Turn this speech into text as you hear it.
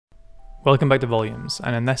Welcome back to Volumes,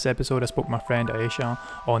 and in this episode I spoke to my friend Aisha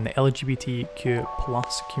on the LGBTQ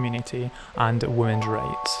plus community and women's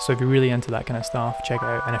rights. So if you're really into that kind of stuff, check it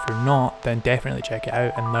out, and if you're not, then definitely check it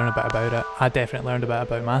out and learn a bit about it. I definitely learned a bit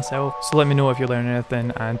about myself, so let me know if you're learning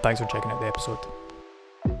anything, and thanks for checking out the episode.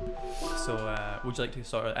 So would you like to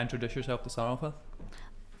sort of introduce yourself to start off with?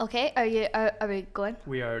 Okay, are we going?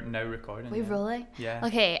 We are now recording. We're rolling? Yeah.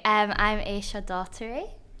 Okay, I'm Aisha Daughtery.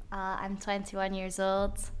 I'm 21 years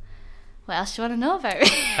old. What else do you want to know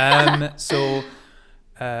about me? So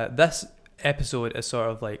this episode is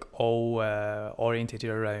sort of like all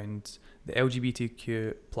orientated around the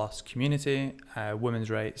LGBTQ plus community,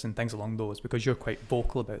 women's rights and things along those, because you're quite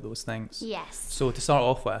vocal about those things. Yes. So to start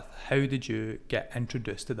off with, how did you get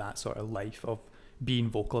introduced to that sort of life of being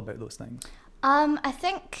vocal about those things? I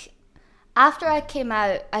think after I came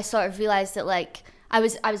out, I sort of realised that like I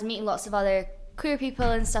was meeting lots of other queer people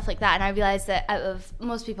and stuff like that, and I realised that out of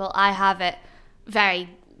most people I have it very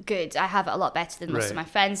good. I have it a lot better than most of my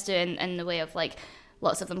friends do, in the way of like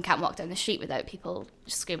lots of them can't walk down the street without people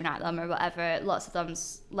just screaming at them or whatever. Lots of them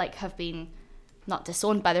like have been not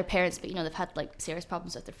disowned by their parents, but you know, they've had like serious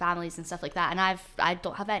problems with their families and stuff like that, and I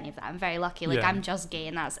don't have any of that. I'm very lucky. Like I'm just gay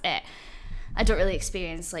and that's it. I don't really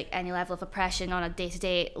experience like any level of oppression on a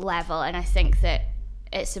day-to-day level, and I think that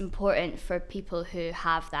it's important for people who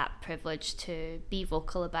have that privilege to be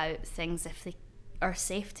vocal about things if they are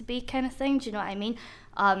safe to be, kind of thing. Do you know what I mean?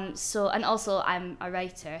 So, and also I'm a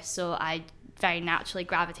writer, so I very naturally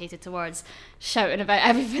gravitated towards shouting about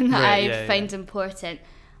everything that I find important.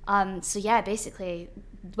 So yeah, basically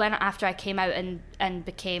after I came out and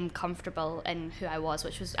became comfortable in who I was,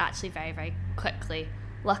 which was actually very, very quickly,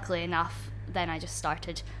 luckily enough, then I just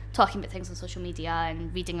started talking about things on social media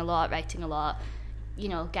and reading a lot, writing a lot, you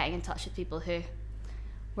know, getting in touch with people who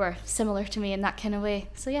were similar to me in that kind of way.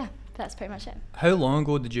 So yeah, that's pretty much it. How long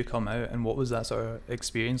ago did you come out, and what was that sort of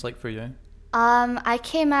experience like for you? I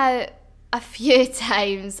came out a few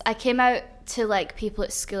times. I came out to like people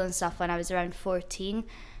at school and stuff when I was around 14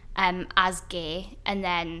 as gay, and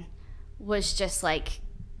then was just like,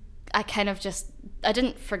 I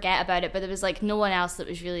didn't forget about it, but there was like no one else that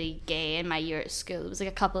was really gay in my year at school. There was like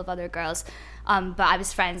a couple of other girls, but I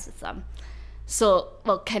was friends with them. So,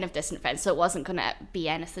 well, kind of distant friends, so it wasn't going to be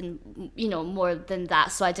anything, you know, more than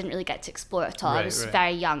that. So I didn't really get to explore it at all. I was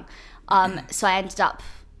very young. So I ended up,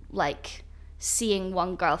 like, seeing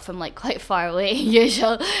one girl from, like, quite far away,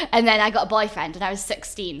 usual. And then I got a boyfriend, and I was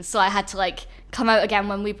 16. So I had to, like, come out again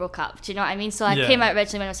when we broke up. Do you know what I mean? So I came out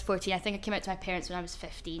originally when I was 14. I think I came out to my parents when I was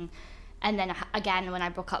 15. And then again when I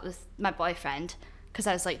broke up with my boyfriend, because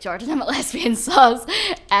I was like, Jordan, I'm a lesbian, sauce,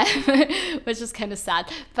 which is kind of sad.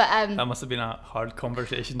 But that must have been a hard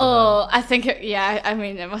conversation. I think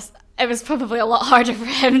it was probably a lot harder for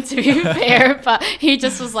him, to be fair, but he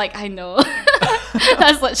just was like, I know.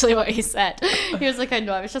 That's literally what he said. He was like, I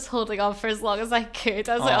know, I was just holding on for as long as I could.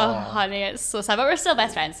 I was like, oh honey, it's so sad, but we're still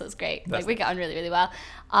best friends, so it's great. Like we get on really, really well.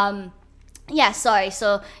 So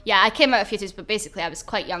I came out a few times, but basically I was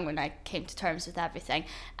quite young when I came to terms with everything.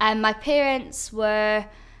 And my parents were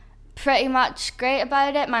pretty much great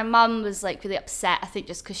about it. My mum was like really upset, I think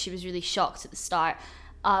just because she was really shocked at the start.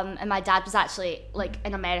 And my dad was actually like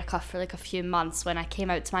in America for like a few months when I came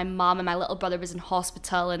out to my mum, and my little brother was in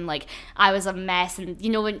hospital, and like I was a mess. And you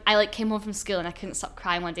know, when I like came home from school and I couldn't stop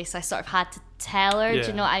crying one day, so I sort of had to tell her. Do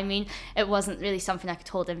you know what I mean? It wasn't really something I could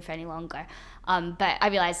hold in for any longer. But I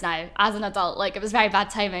realise now, as an adult, like it was very bad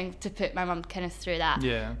timing to put my mum kind of through that.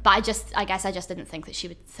 Yeah. But I guess I just didn't think that she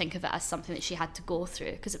would think of it as something that she had to go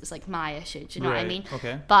through, because it was like my issue. Do you know what I mean?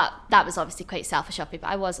 Okay. But that was obviously quite selfish of me.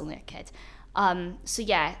 But I was only a kid. So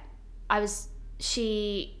yeah,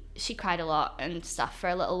 she cried a lot and stuff for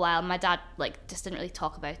a little while. My dad like just didn't really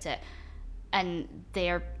talk about it, and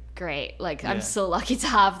they're great. Like I'm so lucky to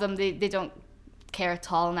have them. They don't care at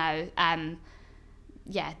all now. I'm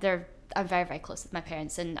very, very close with my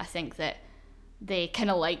parents, and I think that they kind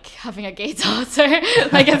of like having a gay daughter.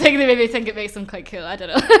 Like I think they maybe think it makes them quite cool. I don't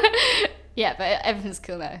know. Yeah, but everything's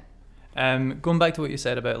cool now. Going back to what you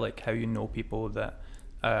said about like how you know people that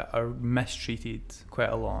are mistreated quite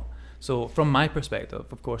a lot. So from my perspective,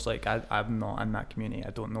 of course, like I'm not in that community. I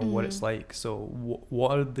don't know what it's like. So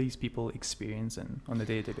what are these people experiencing on a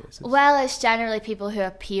day-to-day basis? Well, it's generally people who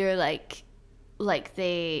appear like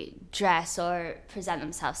they dress or present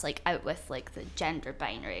themselves like out with like the gender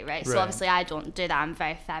binary, right? So obviously I don't do that. I'm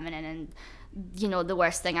very feminine, and you know, the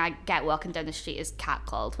worst thing I get walking down the street is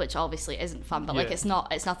catcalled, which obviously isn't fun, but like it's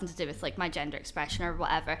nothing to do with like my gender expression or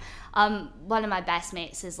whatever. One of my best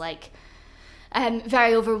mates is like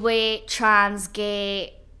very overweight, trans,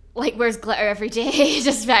 gay, like wears glitter every day,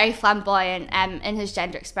 just very flamboyant in his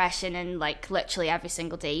gender expression, and like literally every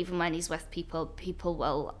single day, even when he's with people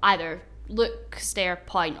will either look, stare,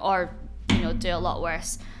 point, or do a lot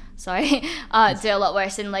worse. Do a lot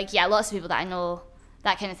worse. And like, yeah, lots of people that I know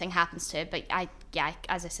that kind of thing happens to, but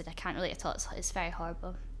as I said, I can't relate at all. It's very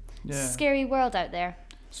horrible. Yeah. It's a scary world out there.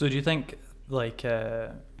 So do you think like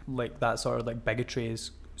that sort of like bigotry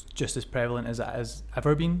is just as prevalent as it has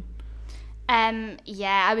ever been?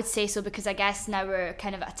 Yeah, I would say so, because I guess now we're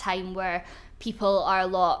kind of at a time where people are a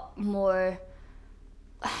lot more,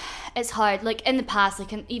 it's hard, like in the past,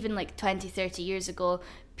 like even like 20, 30 years ago,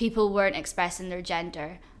 people weren't expressing their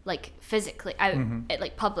gender like physically out,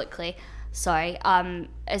 like publicly,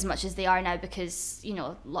 as much as they are now, because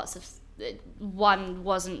lots of one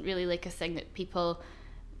wasn't really like a thing that people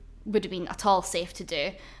would have been at all safe to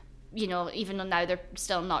do, even though now they're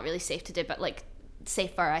still not really safe to do, but like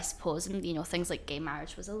safer, I suppose. And things like gay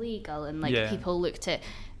marriage was illegal, and like people looked at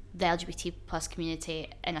the LGBT plus community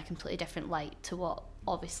in a completely different light to what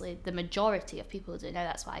obviously the majority of people do now.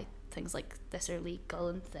 That's why things like this are legal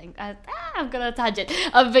and things. I'm going on a tangent.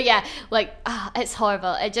 But yeah, like, it's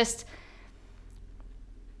horrible.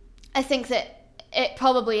 I think that it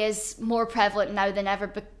probably is more prevalent now than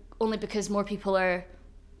ever, only because more people are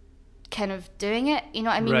kind of doing it. You know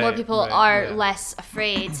what I mean? More people are less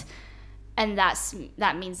afraid, and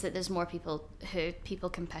that means that there's more people who people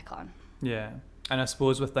can pick on. Yeah. And I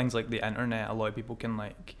suppose with things like the internet, a lot of people can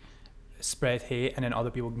like spread hate, and then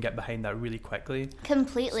other people can get behind that really quickly.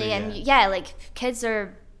 Completely. So, and like kids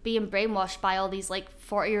are being brainwashed by all these like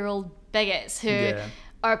 40-year-old bigots who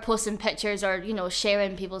are posting pictures or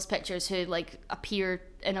sharing people's pictures who like appear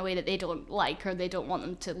in a way that they don't like, or they don't want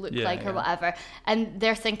them to look like, or whatever, and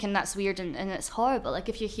they're thinking that's weird, and it's horrible. Like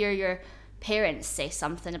if you hear your parents say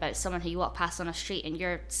something about someone who you walk past on a street and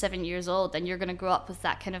you're 7 years old, then you're going to grow up with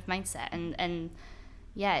that kind of mindset, and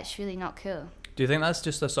yeah, it's really not cool. Do you think that's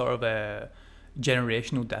just a sort of a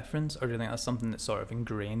generational difference, or do you think that's something that's sort of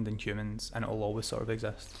ingrained in humans and it'll always sort of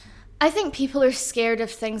exist? I think people are scared of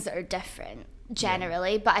things that are different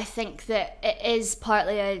generally, but I think that it is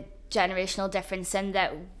partly a generational difference in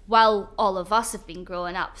that while all of us have been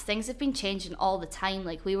growing up, things have been changing all the time.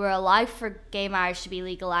 Like we were alive for gay marriage to be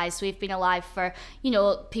legalized. We've been alive for,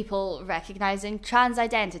 people recognizing trans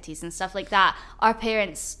identities and stuff like that. Our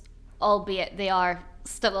parents, albeit they are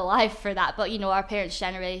still alive for that, but our parents'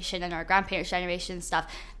 generation and our grandparents' generation and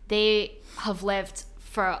stuff, they have lived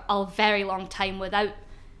for a very long time without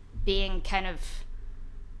being kind of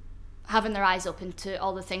having their eyes open to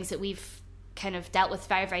all the things that we've kind of dealt with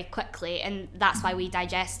very, very quickly, and that's why we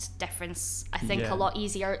digest difference, I think, a lot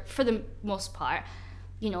easier for the most part.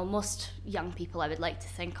 Most young people, I would like to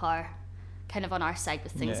think, are kind of on our side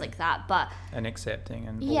with things like that, and accepting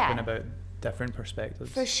and open about different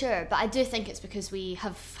perspectives. For sure, but I do think it's because we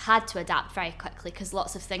have had to adapt very quickly, because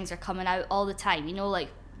lots of things are coming out all the time, like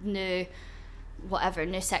new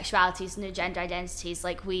sexualities, new gender identities.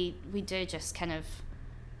 Like we do just kind of,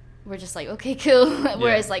 we're just like, okay, cool.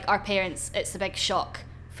 Whereas like our parents, it's a big shock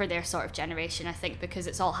for their sort of generation, I think, because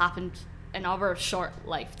it's all happened in our short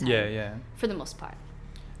lifetime. For the most part.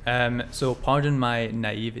 So pardon my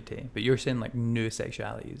naivety, but you're saying like new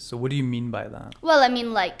sexualities. So what do you mean by that? Well, I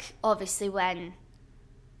mean, like obviously when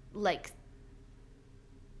like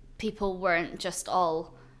people weren't just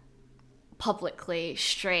all publicly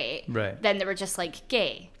straight, then they were just like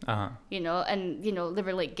gay, and they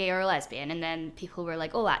were like gay or lesbian, and then people were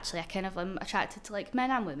like, oh, actually I kind of am attracted to like men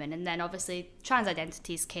and women, and then obviously trans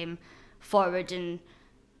identities came forward, and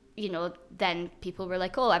then people were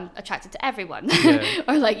like, oh, I'm attracted to everyone,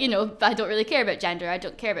 or like, I don't really care about gender, I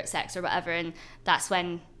don't care about sex or whatever, and that's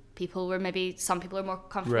when people were some people are more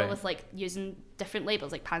comfortable with like using different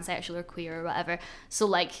labels like pansexual or queer or whatever. So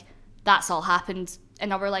like that's all happened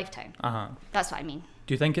in our lifetime. That's what I mean.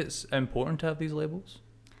 Do you think it's important to have these labels?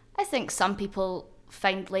 I think some people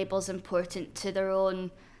find labels important to their own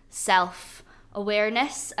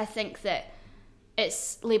self-awareness. I think that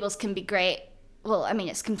labels can be great. Well, I mean,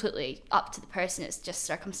 it's completely up to the person. It's just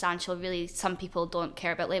circumstantial, really. Some people don't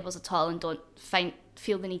care about labels at all and don't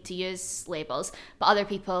feel the need to use labels. But other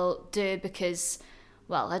people do because,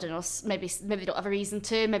 well, I don't know, maybe they don't have a reason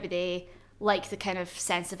to. Maybe they like the kind of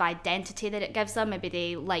sense of identity that it gives them. Maybe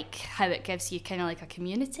they like how it gives you kind of like a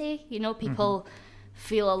community. People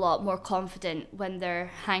feel a lot more confident when they're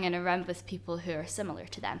hanging around with people who are similar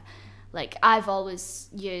to them. Like I've always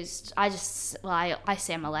used, I say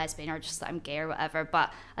I'm a lesbian or just that I'm gay or whatever,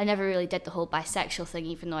 but I never really did the whole bisexual thing,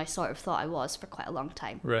 even though I sort of thought I was for quite a long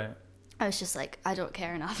time. I was just like, I don't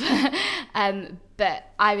care enough. But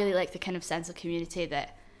I really like the kind of sense of community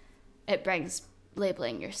that it brings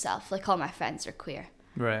labeling yourself. Like all my friends are queer,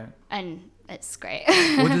 Right. and it's great.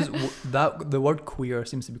 The word queer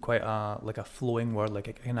seems to be quite a flowing word, like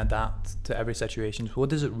it can adapt to every situation. What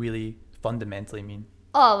does it really fundamentally mean?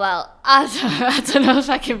 Oh, well, I don't know if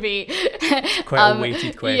I can be... Quite a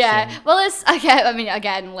weighted question. Yeah, well,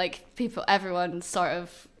 again, like, everyone sort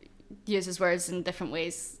of uses words in different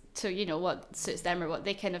ways to, what suits them or what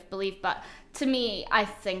they kind of believe. But to me, I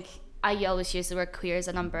think I always use the word queer as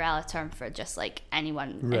an umbrella term for just, like,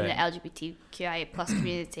 anyone in the LGBTQIA plus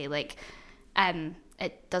community. Like,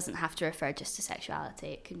 it doesn't have to refer just to sexuality.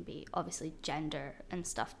 It can be, obviously, gender and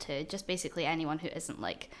stuff, too. Just basically anyone who isn't,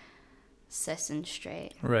 like, cis and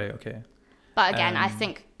straight. Right, okay. But again, I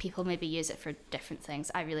think people maybe use it for different things.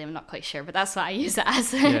 I really am not quite sure, but that's what I use it as.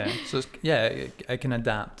 So it can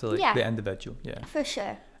adapt to the individual. Yeah, for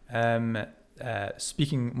sure.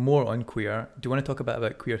 Speaking more on queer, do you want to talk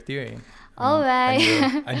about queer theory? All right.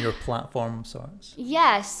 and your platform sorts.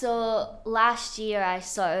 Yeah. So last year I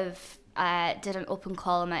sort of did an open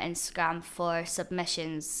call on my Instagram for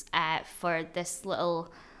submissions for this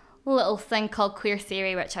little thing called Queer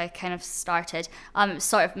Theory, which I kind of started. It's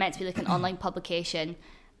sort of meant to be like an online publication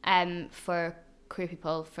for queer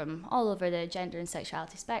people from all over the gender and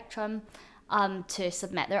sexuality spectrum to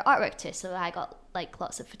submit their artwork to. So I got like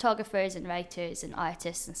lots of photographers and writers and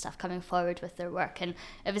artists and stuff coming forward with their work, and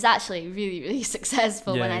it was actually really, really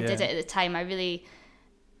successful when I did it at the time.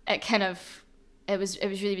 It was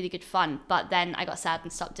really, really good fun, but then I got sad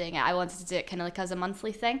and stopped doing it. I wanted to do it kind of like as a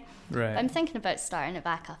monthly thing. Right. I'm thinking about starting it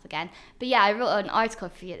back up again. But yeah, I wrote an article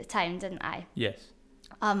for you at the time, didn't I? Yes.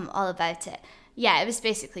 All about it. Yeah, it was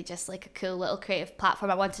basically just like a cool little creative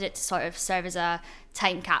platform. I wanted it to sort of serve as a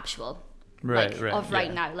time capsule.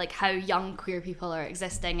 Right now, like how young queer people are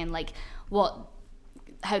existing and like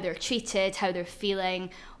how they're treated, how they're feeling,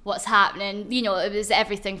 what's happening. It was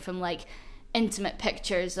everything from like intimate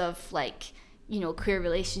pictures of like, queer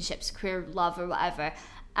relationships, queer love or whatever,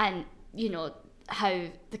 and how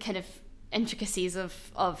the kind of intricacies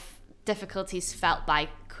of difficulties felt by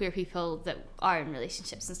queer people that are in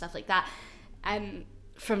relationships and stuff like that,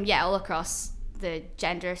 from all across the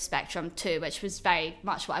gender spectrum too, which was very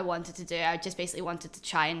much what I wanted to do. I just basically wanted to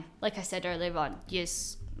try and, like I said earlier on,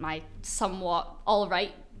 use my somewhat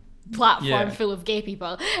all-right platform full of gay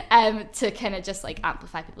people to kind of just like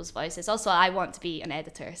amplify people's voices. Also, I want to be an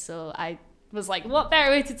editor, so I was like, what better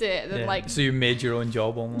way to do it than so you made your own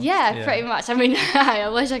job almost? Yeah, pretty much. I mean, I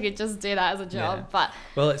wish I could just do that as a job, but...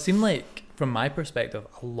 Well, it seemed like, from my perspective,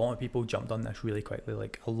 a lot of people jumped on this really quickly.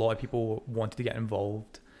 Like, a lot of people wanted to get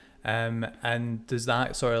involved. And does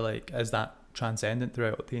that sort of like, is that transcendent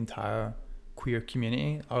throughout the entire queer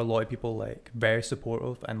community? Are a lot of people like very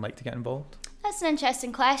supportive and like to get involved? That's an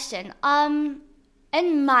interesting question.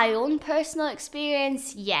 In my own personal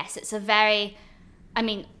experience, yes, it's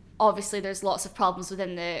obviously there's lots of problems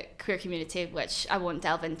within the queer community, which I won't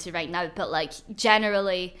delve into right now, but like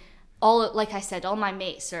generally like I said, all my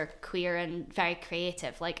mates are queer and very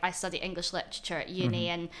creative. Like I study English literature at uni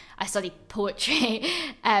and I study poetry.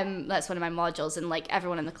 That's one of my modules, and like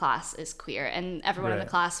everyone in the class is queer and everyone in the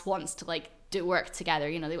class wants to like do work together.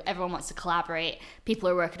 Everyone wants to collaborate. People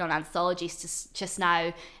are working on anthologies just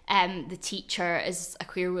now. The teacher is a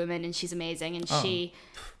queer woman and she's amazing, and she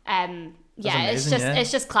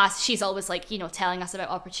it's just class. She's always like, telling us about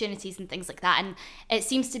opportunities and things like that. And it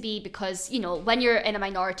seems to be because, when you're in a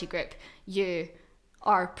minority group, you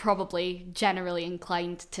are probably generally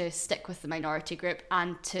inclined to stick with the minority group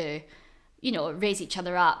and to, raise each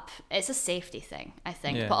other up. It's a safety thing, I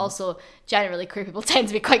think. Yeah. But also, generally, queer people tend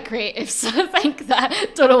to be quite creative. So I think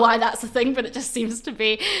that, don't know why that's a thing, but it just seems to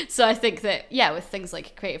be. So I think that, with things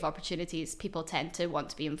like creative opportunities, people tend to want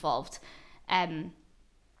to be involved.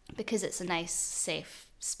 Because it's a nice, safe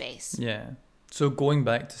space. Yeah. So going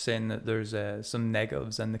back to saying that there's some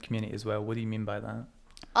negatives in the community as well, what do you mean by that?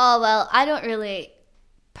 Oh, well, I don't really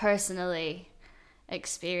personally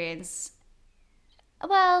experience...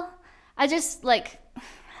 Well, I just,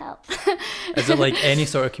 help. Is it like any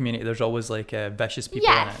sort of community? There's always, vicious people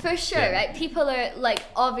in it? Yeah, for sure, right? People are,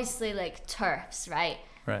 obviously, TERFs, right?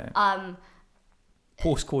 Right.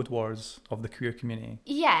 Postcode wars of the queer community.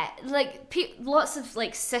 Yeah, lots of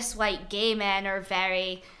cis white gay men are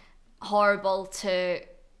very horrible to,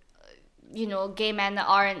 gay men that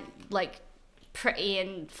aren't pretty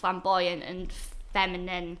and flamboyant and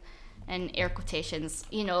feminine, in air quotations,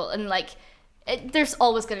 and there's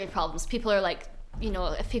always going to be problems. People are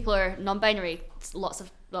if people are non-binary, not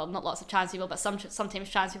lots of trans people, but sometimes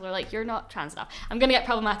trans people are you're not trans enough. I'm going to get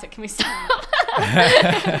problematic. Can we stop?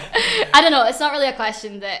 I don't know. It's not really a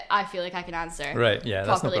question that I feel like I can answer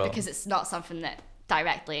properly, because it's not something that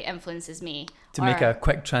directly influences me. To make a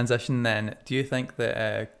quick transition then, do you think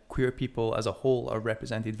that queer people as a whole are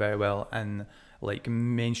represented very well in like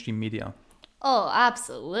mainstream media? Oh,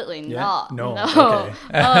 absolutely Yeah? not. No. No. Okay.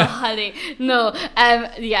 Oh, honey. No.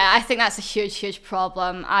 Yeah, I think that's a huge, huge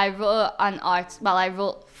problem. I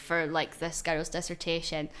wrote for like this girl's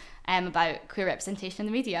dissertation about queer representation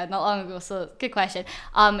in the media not long ago, so good question.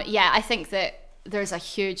 Yeah, I think that there's a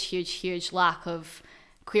huge, huge, huge lack of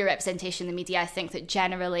queer representation in the media. I think that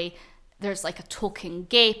generally there's like a token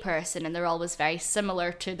gay person and they're always very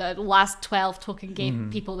similar to the last 12 token gay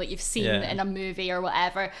people that you've seen in a movie or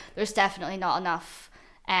whatever. There's definitely not enough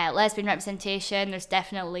lesbian representation. There's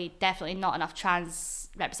definitely not enough trans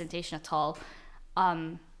representation at all.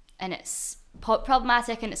 And it's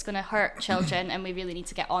problematic and it's going to hurt children and we really need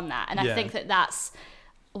to get on that. And I think that that's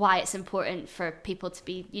why it's important for people to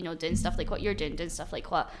be, you know, doing stuff like what you're doing stuff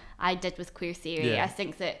like what I did with Queer Theory. I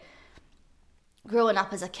think that growing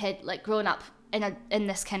up as a kid, like growing up in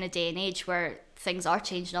this kind of day and age where things are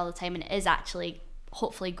changing all the time and it is actually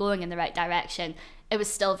hopefully going in the right direction, it was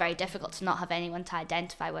still very difficult to not have anyone to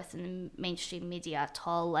identify with in the mainstream media at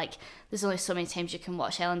all. Like there's only so many times you can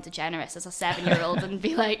watch Ellen DeGeneres as a 7-year-old and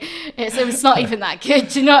be like, it's not even that good,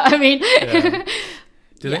 do you know what I mean? Do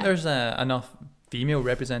you think there's enough female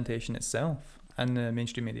representation itself in the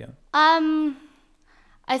mainstream media?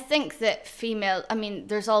 I think that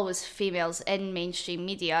there's always females in mainstream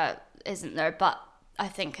media, isn't there? But I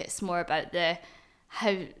think it's more about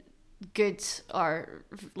how good or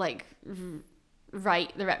like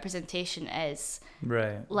right the representation is.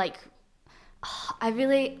 Right. Like, I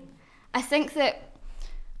think that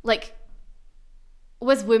like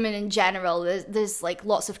with women in general, there's like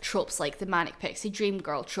lots of tropes like the manic pixie dream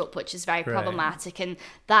girl trope, which is very problematic, and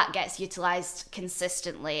that gets utilized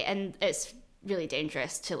consistently, and it's really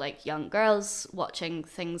dangerous to like young girls watching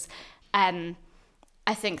things. I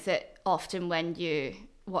think that often when you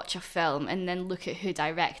watch a film and then look at who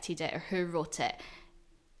directed it or who wrote it,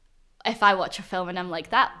 if I watch a film and I'm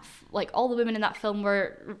like that, like all the women in that film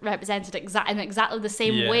were represented in exactly the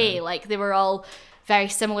same way, like they were all very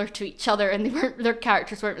similar to each other and their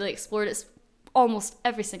characters weren't really explored. It's almost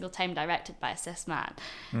every single time directed by a cis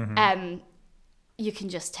man. You can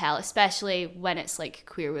just tell, especially when it's like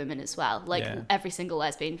queer women as well. Like every single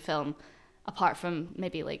lesbian film, apart from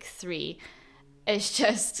maybe like 3, is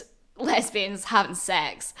just lesbians having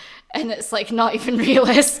sex, and it's like not even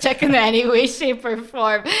realistic in any way, shape, or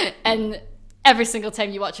form. And every single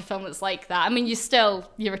time you watch a film that's like that, I mean,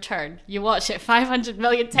 you return, you watch it 500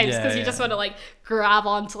 million times because you just want to like grab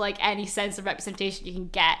onto like any sense of representation you can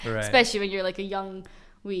get, especially when you're like a young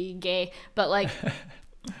wee gay. But like.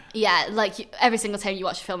 Yeah, like every single time you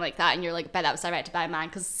watch a film like that and you're like, bet that was directed by a man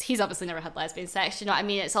because he's obviously never had lesbian sex, you know what I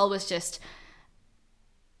mean? It's always just,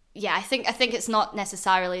 I think it's not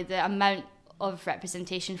necessarily the amount of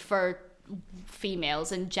representation for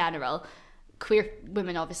females in general. Queer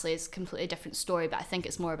women obviously is a completely different story, but I think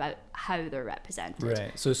it's more about how they're represented.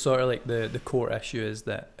 Right, so sort of like the core issue is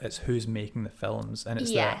that it's who's making the films, and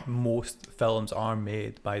it's that most films are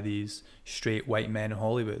made by these straight white men in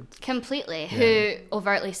Hollywood. Completely, who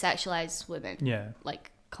overtly sexualize women. Yeah.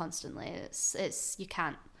 Like constantly. It's you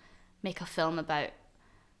can't make a film about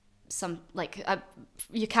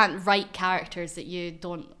you can't write characters that you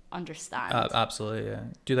don't understand. Absolutely, yeah.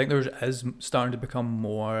 Do you think there is starting to become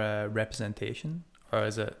more representation, or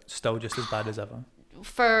is it still just as bad as ever?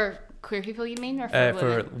 For queer people, you mean, or for women?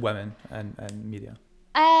 For women and media?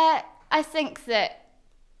 I think that,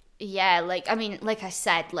 like I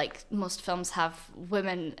said, like most films have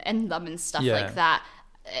women in them and stuff like that.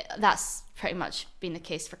 That's pretty much been the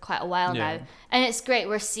case for quite a while now, and it's great.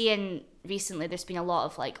 We're seeing recently there's been a lot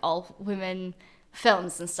of like all women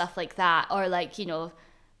films and stuff like that, or like, you know,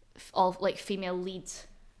 all like female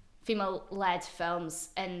led films,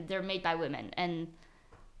 and they're made by women, and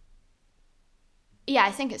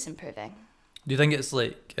I think it's improving. Do you think it's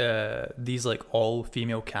like these like all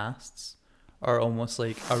female casts are almost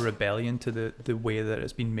like a rebellion to the way that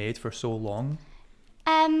it's been made for so long?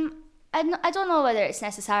 I don't know whether it's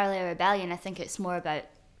necessarily a rebellion. I think it's more about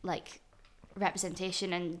like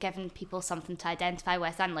representation and giving people something to identify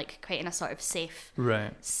with, and like creating a sort of safe,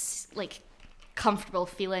 like comfortable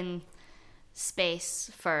feeling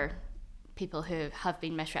space for people who have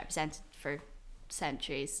been misrepresented for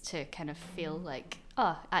centuries to kind of feel like,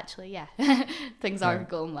 oh, actually, things are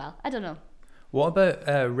going well. I don't know. What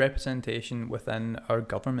about representation within our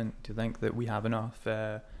government? Do you think that we have enough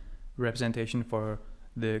representation for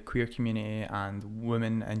the queer community and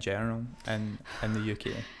women in general in the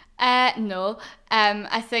UK? No.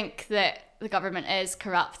 I think that the government is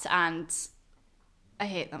corrupt and I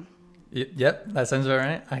hate them. Yep, that sounds all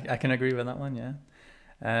right. I can agree with that one, yeah.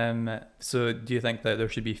 So do you think that there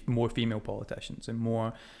should be more female politicians and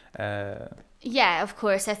more... Yeah, of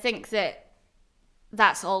course. I think that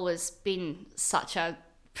that's always been such a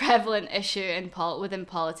prevalent issue within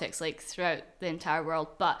politics, like throughout the entire world.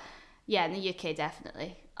 But yeah, in the UK,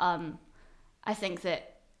 definitely. I think that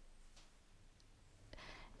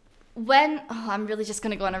I'm really just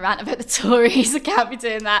going to go on a rant about the Tories. I can't be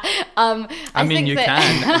doing that. I mean, you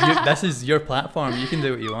can. This is your platform. You can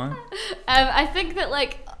do what you want. I think that,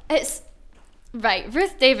 like, it's... Right,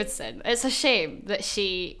 Ruth Davidson, it's a shame that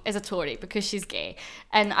she is a Tory because she's gay.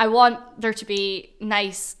 And I want there to be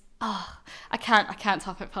nice... Oh, I can't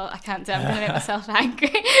talk about politics. I can't do it. I'm going to make myself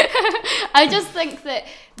angry. I just think that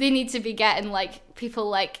they need to be getting, like, people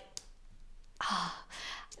like...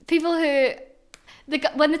 people who...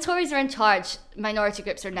 when the Tories are in charge, minority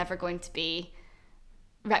groups are never going to be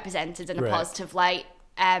represented in a positive light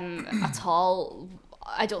at all.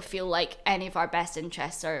 I don't feel like any of our best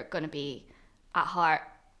interests are going to be at heart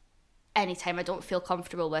anytime. I don't feel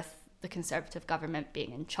comfortable with the Conservative government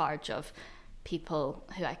being in charge of people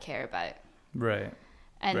who I care about. Right.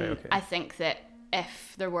 And okay. I think that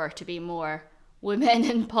if there were to be more women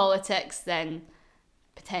in politics, then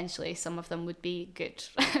potentially some of them would be good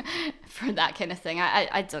for that kind of thing.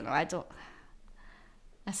 I don't know.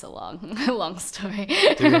 That's a long story.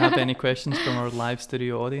 Do we have any questions from our live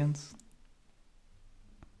studio audience?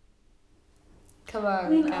 Come on. I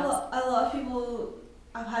mean, a lot of people,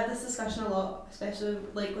 I've had this discussion a lot, especially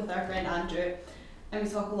like with our friend Andrew, and we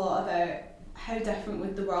talk a lot about how different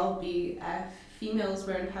would the world be if females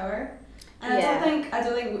were in power. And I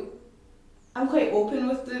don't think I'm quite open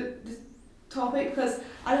with the topic because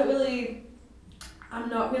I'm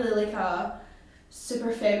not really like a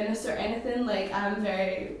super feminist or anything. Like, I'm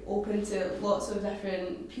very open to lots of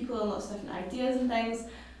different people and lots of different ideas and things.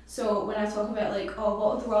 So when I talk about like, oh,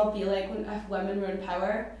 what would the world be like if women were in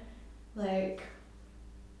power? Like,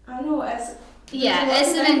 I don't know, it's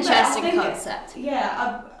an interesting concept.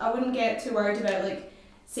 I wouldn't get too worried about like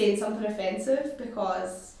saying something offensive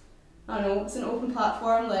because, I don't know, it's an open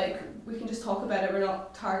platform, like we can just talk about it, we're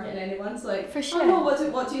not targeting anyone. So like, for sure. I don't know,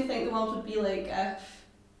 what do you think the world would be like if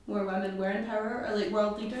more women were in power, or like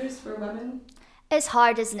world leaders were women? It's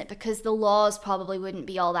hard, isn't it? Because the laws probably wouldn't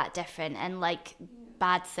be all that different, and like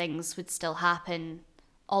bad things would still happen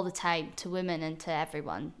all the time to women and to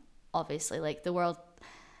everyone, obviously. Like the world,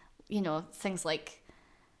 you know, things like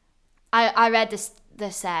I read this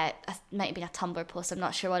it might have been a Tumblr post, I'm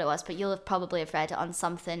not sure what it was, but you'll probably have read it on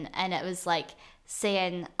something, and it was like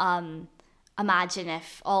saying imagine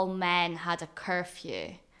if all men had a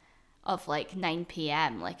curfew of like 9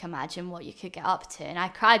 p.m, like imagine what you could get up to. And I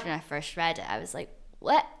cried when I first read it. I was like,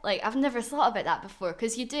 what? Like, I've never thought about that before,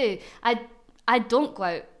 because you do. I don't go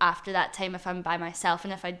out after that time if I'm by myself,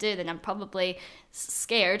 and if I do, then I'm probably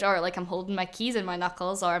scared, or like I'm holding my keys in my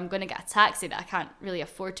knuckles, or I'm going to get a taxi that I can't really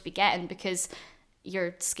afford to be getting because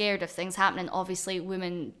you're scared of things happening. Obviously,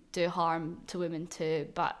 women do harm to women too,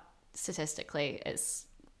 but statistically it's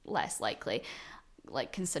less likely,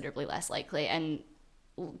 like considerably less likely. And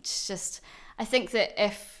it's just, I think that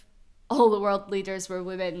if all the world leaders were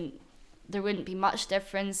women, there wouldn't be much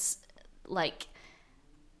difference, like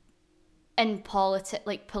in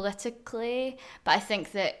politically, but I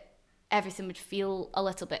think that everything would feel a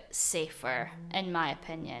little bit safer, in my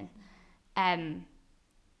opinion.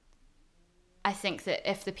 I think that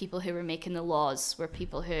if the people who were making the laws were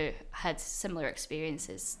people who had similar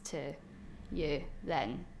experiences to you,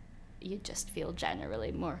 then you'd just feel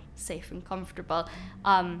generally more safe and comfortable.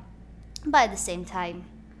 But at the same time,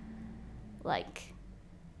 like,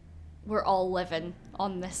 we're all living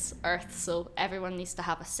on this earth, so everyone needs to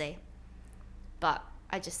have a say. But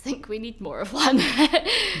I just think we need more of one.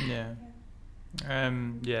 Yeah.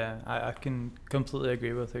 I can completely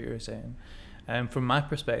agree with what you're saying. From my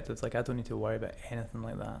perspective, like, I don't need to worry about anything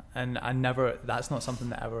like that. And that's not something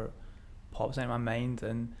that ever pops into my mind.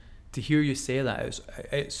 And to hear you say that,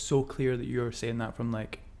 it's so clear that you're saying that from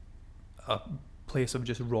like a place of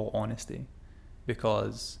just raw honesty,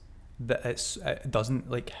 because it doesn't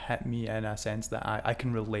like hit me in a sense that I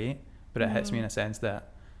can relate, but it hits me in a sense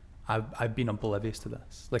that I've been oblivious to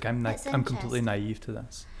this. Like, I'm completely naive to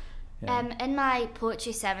this. Yeah. In my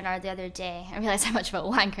poetry seminar the other day, I realised how much of a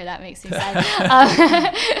wanker that makes me sound.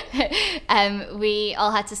 We all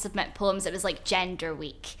had to submit poems. It was like Gender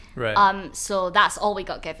Week. Right. So that's all we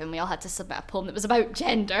got given. We all had to submit a poem that was about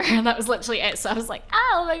gender, and that was literally it. So I was like,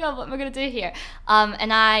 oh my god, what am I going to do here?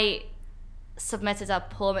 And I submitted a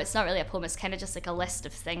poem. It's not really a poem. It's kind of just like a list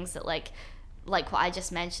of things that like like what I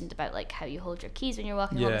just mentioned about like how you hold your keys when you're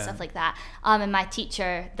walking home and Yeah. stuff like that. And my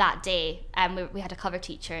teacher that day, we had a cover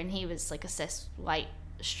teacher, and he was like a cis white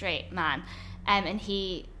straight man, and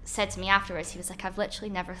he said to me afterwards, he was like, I've literally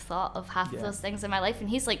never thought of half of Yeah. those things in my life, and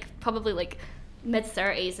he's like probably like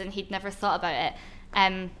mid-30s, and he'd never thought about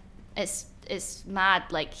it. It's mad.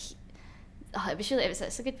 Like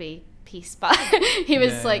it's a good wee piece, but he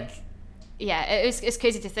was Yeah. like, yeah, it's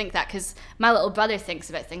crazy to think that, because my little brother thinks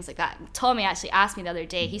about things like that. Tommy actually asked me the other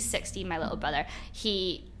day, he's 16, my little brother,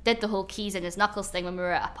 he did the whole keys in his knuckles thing when we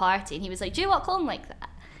were at a party, and he was like, do you walk home like that?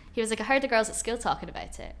 He was like, I heard the girls at school talking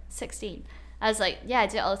about it. 16. I was like, yeah, I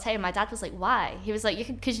do it all the time. My dad was like, why? He was like,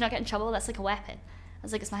 because you're not getting in trouble, that's like a weapon. I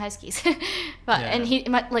was like, it's my house keys. But Yeah. and he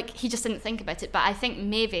just didn't think about it. But I think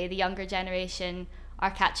maybe the younger generation are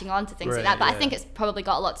catching on to things like Right, that. But I yeah. think it's probably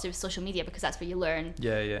got a lot to do with social media, because that's where you learn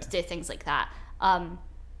Yeah. to do things like that. And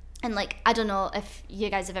like, I don't know if you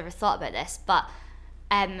guys have ever thought about this, but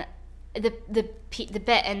the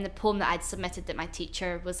bit in the poem that I'd submitted that my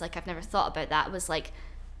teacher was like, I've never thought about that, was like,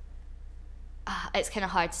 it's kind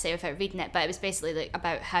of hard to say without reading it, but it was basically like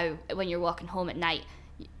about how when you're walking home at night,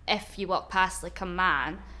 if you walk past like a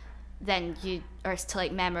man, then you are to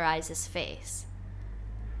like memorize his face.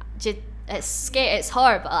 It's scary, it's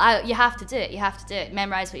horrible. You have to do it,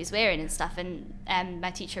 memorize what he's wearing and stuff. And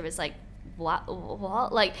my teacher was like,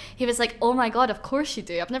 what? Like, he was like, oh my god, of course you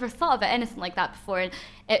do, I've never thought about anything like that before. And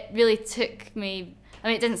it really took me, I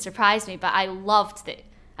mean, it didn't surprise me, but I loved that.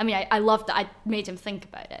 I mean, I loved that I made him think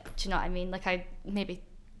about it. Do you know what I mean? Like, I maybe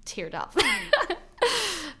teared up.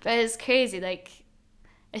 But it's crazy, like,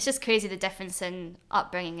 it's just crazy the difference in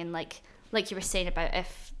upbringing, and like you were saying about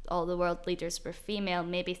if all the world leaders were female,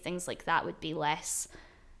 maybe things like that would be less,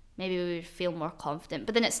 maybe we would feel more confident.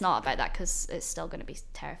 But then it's not about that, because it's still going to be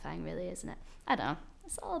terrifying, really, isn't it? I don't know,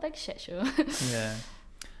 it's all a big shit show.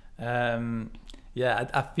 Yeah,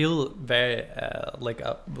 I feel very like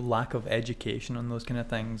a lack of education on those kind of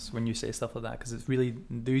things when you say stuff like that, because it's really,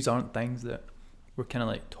 these aren't things that we're kind of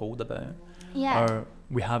like told about, Yeah. or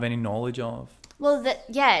we have any knowledge of. Well,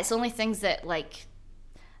 it's only things that, like,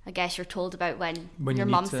 I guess you're told about when When your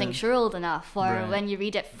you mum need to- thinks you're old enough, or Right. when you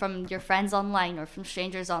read it from your friends online or from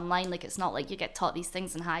strangers online. Like, it's not like you get taught these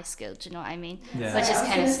things in high school. Do you know what I mean? Yeah. Which is I was kind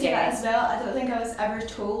of gonna say that scary. as well. I don't think I was ever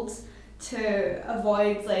told to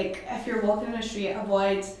avoid, like, if you're walking on a street,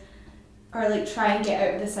 avoid or like try and get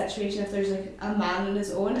out of the situation if there's like a man on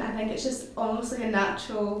his own. I think it's just almost like a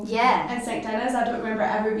natural Yeah. instinct in us. I don't remember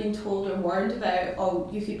ever being told or warned about, oh,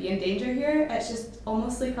 you could be in danger here. It's just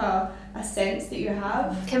almost like a sense that you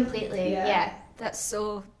have. Completely. Yeah. Yeah. That's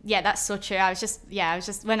so true. I was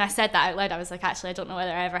just when I said that out loud, I was like, actually, I don't know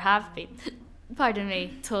whether I ever have been, pardon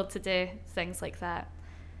me, told to do things like that.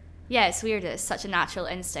 Yeah, it's weird. It's such a natural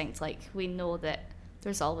instinct. Like, we know that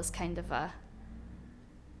there's always kind of a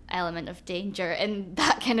element of danger in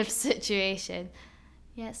that kind of situation.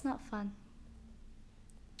 Yeah, it's not fun.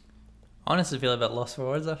 Honestly, I feel a bit lost for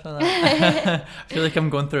words after that. I feel like I'm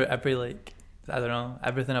going through every, like, I don't know,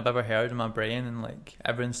 everything I've ever heard in my brain, and like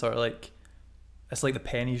everything's sort of like, it's like the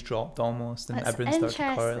pennies dropped almost, and That's everything starts to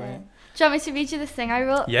correlate. interesting. Do you want me to read you the thing I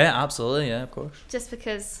wrote? Yeah, absolutely, yeah, of course. Just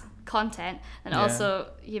because content, and Yeah.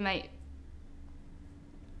 also you might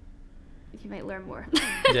learn more.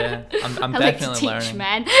 Yeah, I'm I like to definitely teach, learning.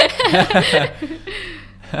 man.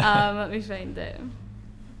 Let me find it.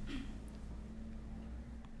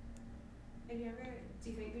 Do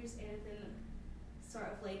you think there's anything sort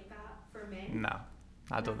of like that for men? No,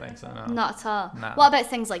 I don't think so, no. Not at all. No. What about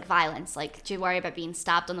things like violence? Like, do you worry about being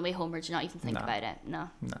stabbed on the way home, or do you not even think No. about it? No.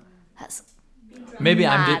 No. That's Maybe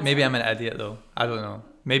mad. maybe I'm an idiot though. I don't know.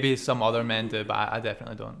 Maybe some other men do, but I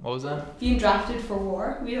definitely don't. What was that? Being drafted for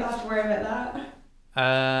war, we don't have to worry about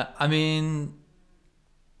that. I mean,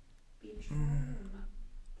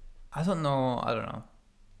 I don't know. I don't know.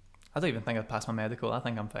 I don't even think I've passed my medical. I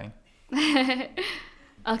think I'm fine.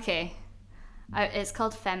 Okay. It's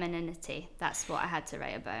called femininity. That's what I had to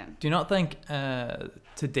write about. Do you not think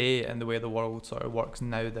today, and the way the world sort of works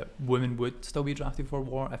now, that women would still be drafted for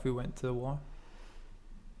war if we went to the war?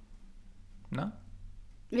 No?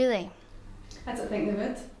 Really? I don't think they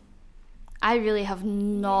would. I really have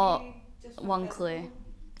not one clue.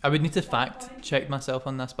 I would need to fact check myself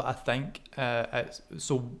on this, but I think it's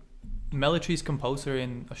so. Military's compulsory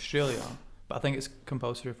in Australia, but I think it's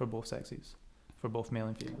compulsory for both sexes, for both male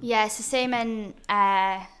and female. Yeah, it's the same in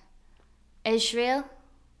Israel.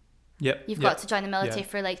 Yep. You've got to join the military Yeah.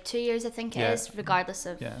 for like 2 years, I think it Yeah. is, regardless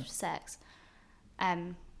of Yeah. sex.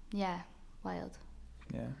 Yeah, wild.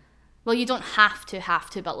 Yeah. Well, you don't have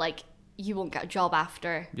to, but like, you won't get a job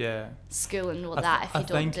after Yeah. school and all I that if I you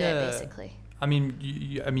don't think, do it, basically. I mean,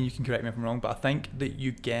 you can correct me if I'm wrong, but I think that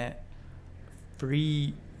you get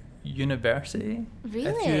free university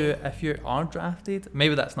Really? if you are drafted.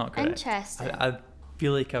 Maybe that's not correct. Interesting. I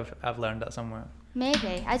feel like I've learned that somewhere.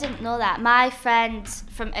 Maybe. I didn't know that. My friend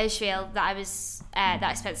from Israel that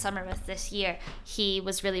I spent summer with this year, he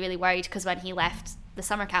was really, really worried because when he left the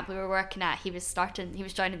summer camp we were working at, he was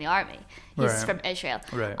joining the army. He's Right. from Israel.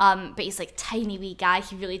 Right. But he's like tiny wee guy.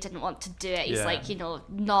 He really didn't want to do it. He's Yeah. like,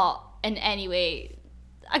 not in any way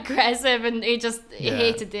aggressive, and he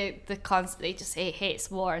hated the constant. He hates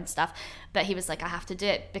war and stuff. But he was like, I have to do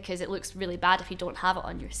it because it looks really bad if you don't have it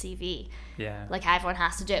on your CV. Yeah. Like everyone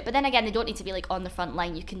has to do it. But then again, they don't need to be like on the front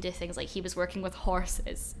line. You can do things like he was working with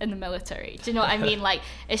horses in the military. Do you know what I mean? Like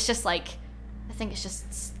it's just like, I think it's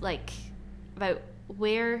just like about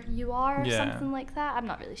where you are or Yeah. something like that. I'm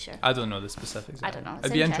not really sure. I don't know the specifics. I don't know. It's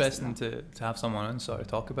It'd be interesting, interesting to have someone on sort of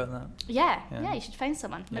talk about that. Yeah, Yeah. you should find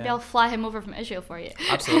someone. Maybe Yeah. I'll fly him over from Israel for you.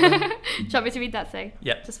 Absolutely. Do you want me to read that thing?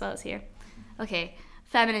 Yep. Just while it's here. Okay.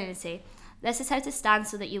 Femininity. This is how to stand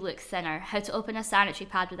so that you look thinner, how to open a sanitary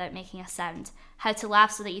pad without making a sound, how to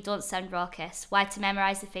laugh so that you don't sound raucous, why to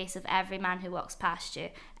memorise the face of every man who walks past you,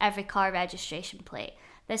 every car registration plate.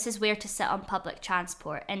 This is where to sit on public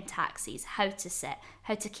transport, in taxis, how to sit,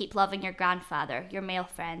 how to keep loving your grandfather, your male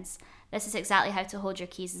friends. This is exactly how to hold your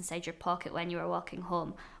keys inside your pocket when you are walking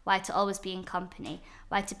home, why to always be in company,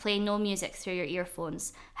 why to play no music through your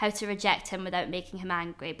earphones, how to reject him without making him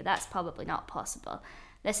angry, but that's probably not possible.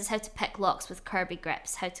 This is how to pick locks with Kirby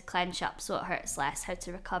grips, how to clench up so it hurts less, how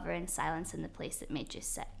to recover in silence in the place that made you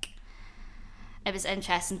sick. It was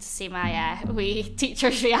interesting to see my wee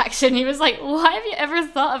teacher's reaction. He was like, why have you ever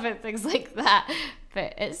thought about things like that?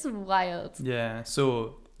 But it's wild. Yeah.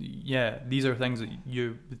 So yeah, these are things that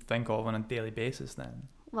you would think of on a daily basis then.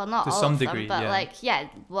 Well, not To all some of them, degree, but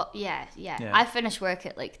yeah. yeah. I finish work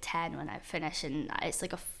at like 10 when I finish, and it's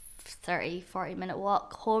like a 30-40 minute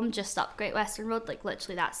walk home just up Great Western Road. Like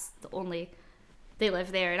literally that's the only, they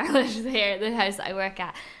live there and I live there, the house that I work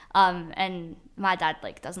at. And my dad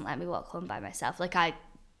like doesn't let me walk home by myself. Like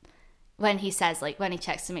when he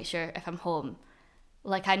checks to make sure if I'm home,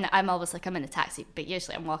 like I'm always like I'm in a taxi, but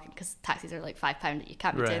usually I'm walking because taxis are like £5. You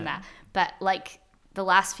can't be doing Right. that. But like the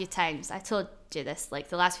last few times, I told you this, like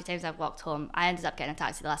the last few times I've walked home, I ended up getting a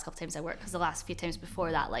taxi the last couple times I worked, because the last few times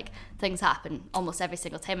before that, like things happen almost every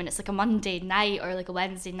single time, and it's like a Monday night or like a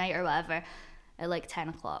Wednesday night or whatever at like 10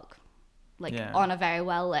 o'clock, like Yeah. on a very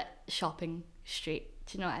well lit shopping street.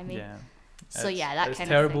 Do you know what I mean? Yeah. So It's- yeah, that it's kind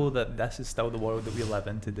terrible of thing. that this is still the world that we live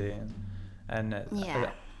in today, and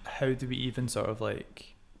Yeah. how do we even sort of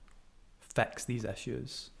like fix these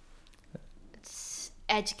issues?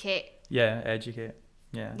 Educate. Yeah, educate.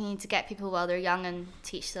 Yeah. You need to get people while they're young and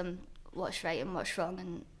teach them what's right and what's wrong,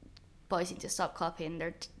 and boys need to stop copying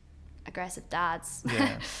their aggressive dads.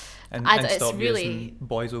 Yeah. And It's stop really- using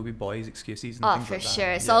boys will be boys excuses and Oh, things for like that.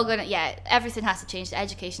 sure. It's all gonna, everything has to change. The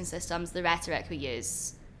education systems, the rhetoric we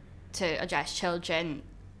use to address children,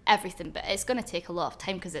 everything. But it's gonna take a lot of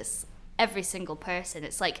time because it's every single person.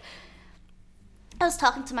 It's like, I was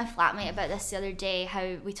talking to my flatmate about this the other day,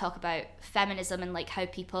 how we talk about feminism and like how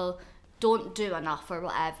people don't do enough or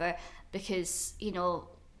whatever, because,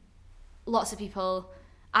 lots of people,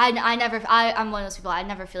 I'm one of those people, I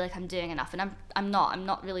never feel like I'm doing enough, and I'm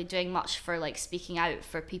not really doing much for like speaking out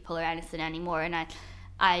for people or anything anymore, and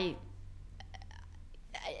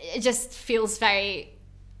it just feels very,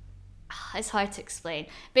 it's hard to explain.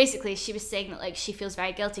 Basically, she was saying that like she feels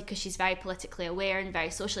very guilty because she's very politically aware and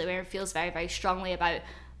very socially aware and feels very, very strongly about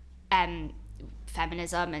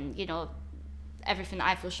feminism and everything that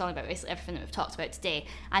I feel strongly about, basically everything that we've talked about today.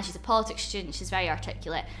 And she's a politics student, she's very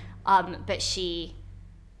articulate, but she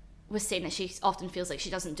was saying that she often feels like she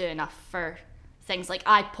doesn't do enough for things. Like,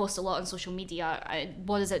 I post a lot on social media.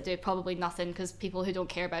 What does it do? Probably nothing, because people who don't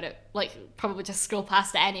care about it like probably just scroll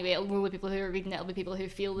past it anyway. It'll be people who are reading it, it'll be people who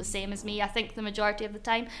feel the same as me, I think, the majority of the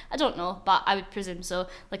time. I don't know, but I would presume so.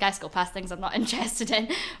 Like, I scroll past things I'm not interested in.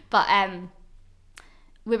 But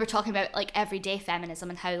we were talking about like everyday feminism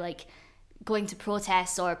and how like going to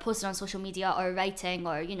protests or posting on social media or writing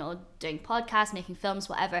or doing podcasts, making films,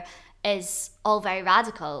 whatever, is all very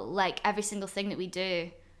radical. Like, every single thing that we do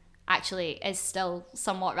actually is still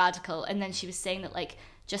somewhat radical. And then she was saying that like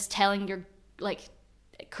just telling your, like,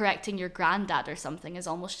 correcting your granddad or something is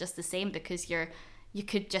almost just the same, because you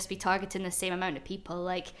could just be targeting the same amount of people.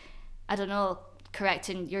 Like, I don't know,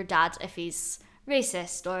 correcting your dad if he's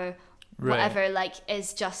racist or whatever, like,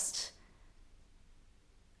 is just,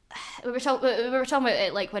 we were talking about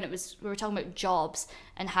it like when we were talking about jobs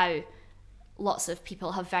and how lots of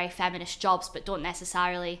people have very feminist jobs but don't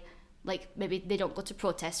necessarily like maybe they don't go to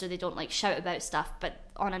protest or they don't like shout about stuff, but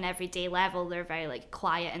on an everyday level they're very like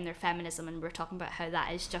quiet in their feminism, and we're talking about how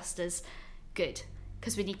that is just as good,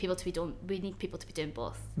 because we need people to be doing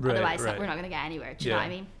both. Otherwise we're not going to get anywhere. Do you know what I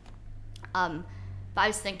mean? But I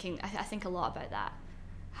was thinking, I think a lot about that,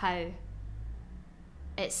 how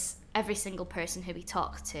it's every single person who we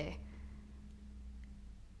talk to,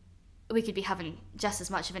 we could be having just as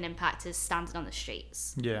much of an impact as standing on the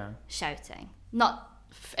streets, shouting. Not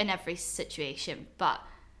in every situation, but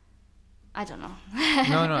I don't know.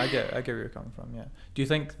 no, I get where you're coming from. Yeah. Do you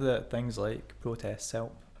think that things like protests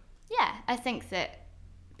help? Yeah, I think that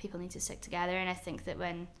people need to stick together, and I think that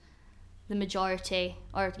when the majority,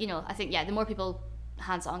 or I think the more people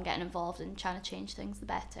hands on getting involved and trying to change things, the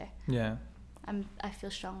better. Yeah. I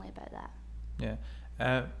feel strongly about that.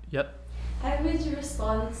 Yeah. Yep. How would you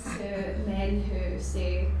respond to men who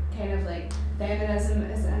say kind of like feminism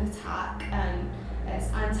is an attack and it's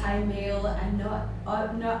anti-male and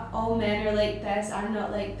not all men are like this, I'm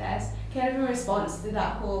not like this, kind of in response to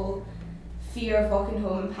that whole fear of walking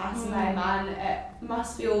home and passing by a man? It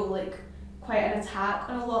must feel like quite an attack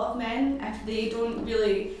on a lot of men if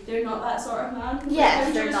they're not that sort of man. Yeah, how would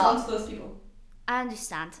you they're respond not. to those people? I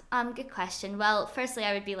understand. Good question. Well, firstly,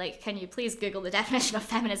 I would be like, can you please Google the definition of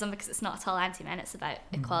feminism, because it's not at all anti-men, it's about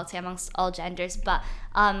equality amongst all genders. But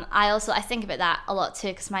I think about that a lot too,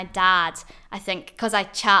 because my dad, I think, because I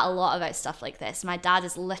chat a lot about stuff like this, my dad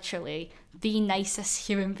is literally the nicest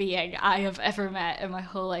human being I have ever met in my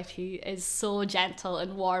whole life. He is so gentle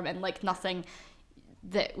and warm, and like nothing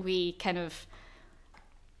that we kind of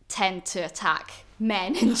tend to attack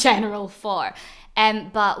men in general for.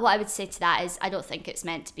 But what I would say to that is I don't think it's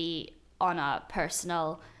meant to be on a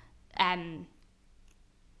personal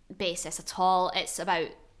basis at all. It's about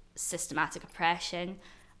systematic oppression.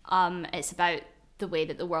 It's about the way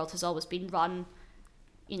that the world has always been run,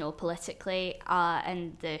 politically,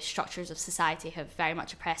 and the structures of society have very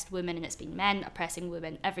much oppressed women, and it's been men oppressing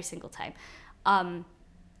women every single time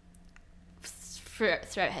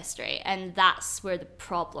throughout history, and that's where the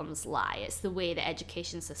problems lie. It's the way the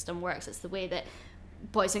education system works. It's the way that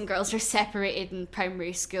boys and girls are separated in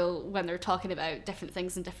primary school when they're talking about different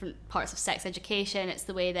things in different parts of sex education. It's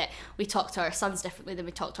the way that we talk to our sons differently than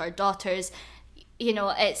we talk to our daughters.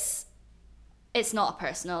 It's not a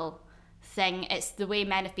personal thing. It's the way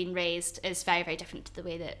men have been raised is very, very different to the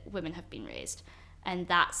way that women have been raised, and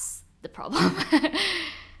that's the problem.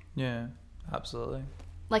 Yeah, absolutely.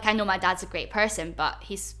 Like, I know my dad's a great person, but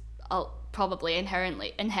he's probably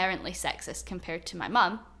inherently sexist compared to my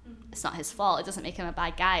mum. It's not his fault. It doesn't make him a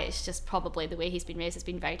bad guy. It's just probably the way he's been raised has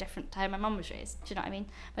been very different to how my mum was raised. Do you know what I mean?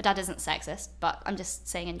 My dad isn't sexist, but I'm just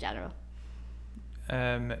saying in general.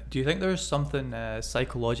 Do you think there's something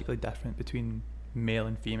psychologically different between male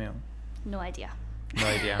and female? No idea. No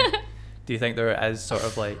idea. Do you think there is sort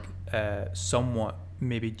of like somewhat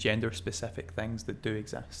maybe gender specific things that do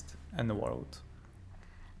exist in the world?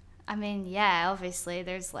 I mean, yeah, obviously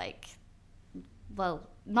there's like, well,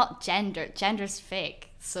 not gender. Gender's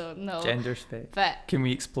fake, so no. Gender's fake. But can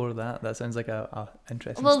we explore that? That sounds like a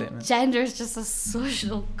interesting statement. Well, gender's just a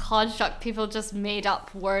social construct. People just made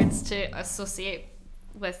up words to associate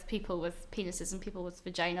with people with penises and people with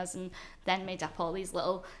vaginas, and then made up all these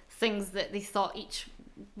little things that they thought each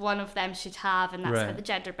one of them should have, and that's how the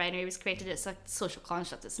gender binary was created. It's a social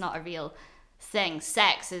construct. It's not a real thing.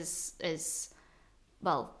 Sex is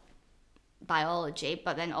well, biology,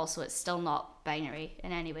 but then also it's still not binary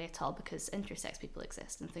in any way at all, because intersex people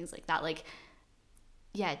exist and things like that. Like,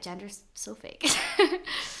 yeah, gender's so fake.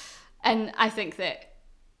 And I think that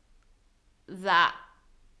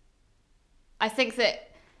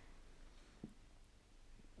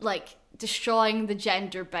like destroying the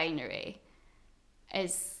gender binary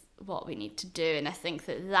is what we need to do, and I think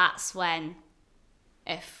that that's when,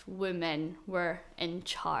 if women were in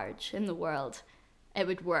charge in the world, it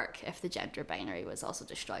would work if the gender binary was also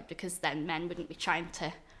destroyed, because then men wouldn't be trying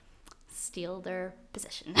to steal their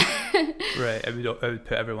position. Right, it would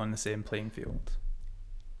put everyone in the same playing field.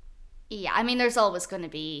 Yeah, I mean, there's always going to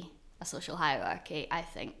be a social hierarchy, I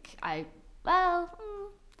think. I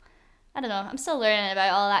don't know. I'm still learning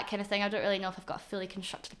about all that kind of thing. I don't really know if I've got a fully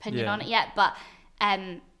constructed opinion on it yet, but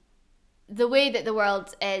the way that the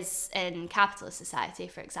world is in capitalist society,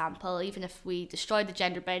 for example, even if we destroyed the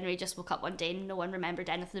gender binary, just woke up one day and no one remembered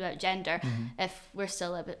anything about gender, if we're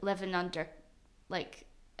still living under, like,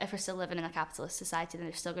 if we're still living in a capitalist society, then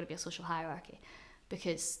there's still going to be a social hierarchy,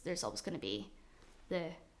 because there's always going to be the,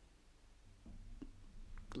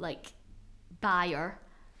 like, buyer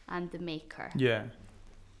and the maker. Yeah.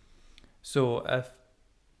 So if,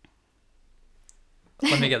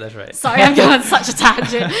 let me get this right. Sorry, I'm going on such a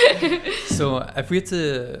tangent. So if we had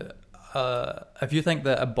to, if you think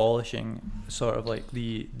that abolishing sort of like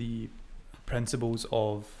the principles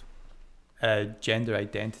of gender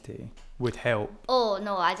identity would help. Oh,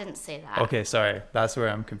 no, I didn't say that. Okay, sorry. That's where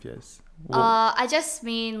I'm confused. I just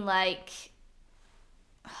mean like,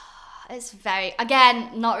 it's very,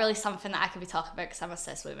 again, not really something that I could be talking about because I'm a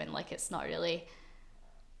cis woman. Like, it's not really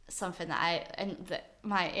something that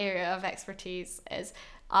my area of expertise is.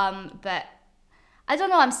 But I don't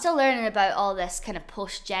know, I'm still learning about all this kind of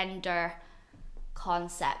post-gender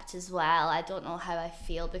concept as well. I don't know how I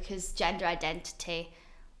feel because gender identity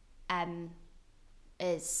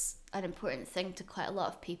is an important thing to quite a lot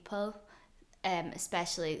of people,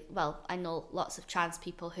 especially, well, I know lots of trans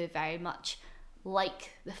people who very much like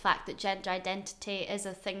the fact that gender identity is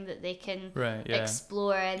a thing that they can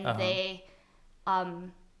explore, and they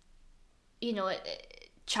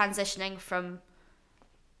transitioning from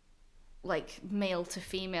like male to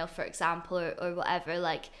female, for example, or whatever,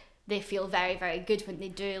 like they feel very, very good when they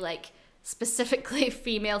do like specifically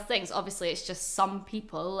female things. Obviously it's just some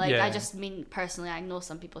people, like I just mean personally, I know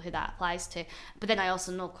some people who that applies to, but then I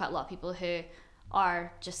also know quite a lot of people who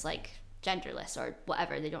are just like genderless or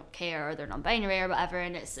whatever, they don't care, or they're non-binary or whatever,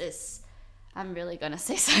 and it's I'm really gonna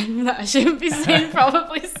say something that I shouldn't be saying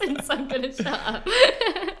probably, since I'm gonna shut up.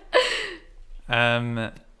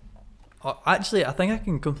 Actually, I think I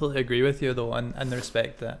can completely agree with you though, in the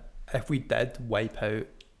respect that if we did wipe out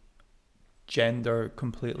gender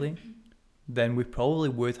completely, then we probably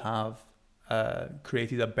would have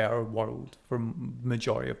created a better world for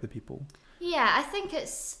majority of the people. Yeah, I think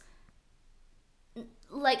it's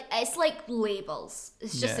like labels.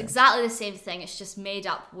 It's just exactly the same thing. It's just made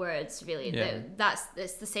up words, really. Yeah.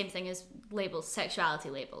 It's the same thing as labels, sexuality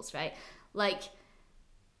labels, right? Like,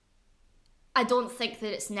 I don't think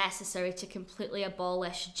that it's necessary to completely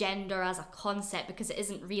abolish gender as a concept because it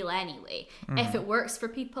isn't real anyway. If it works for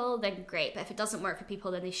people, then great. But if it doesn't work for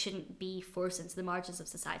people, then they shouldn't be forced into the margins of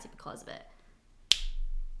society because of it.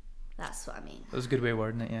 That's what I mean. That was a good way of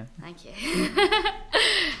wording it, yeah. Thank you.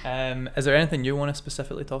 Is there anything you want to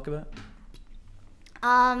specifically talk about?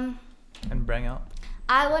 And bring up?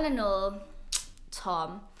 I want to know,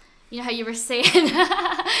 Tom, you know how you were saying,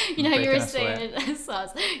 you know you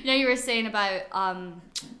were saying about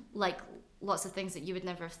like lots of things that you would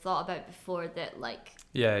never have thought about before, that like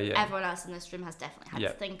everyone else in this room has definitely had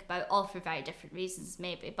to think about, all for very different reasons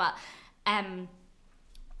maybe, but how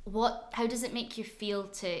does it make you feel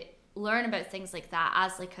to learn about things like that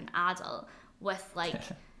as like an adult with like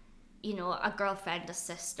you know, a girlfriend, a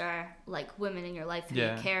sister, like women in your life who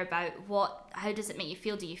you care about? How does it make you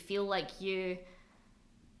feel? Do you feel like you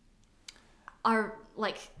are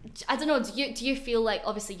like, I don't know, do you feel like,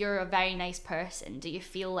 obviously you're a very nice person, do you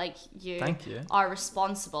feel like you are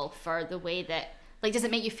responsible for the way that, like, does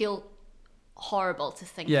it make you feel horrible to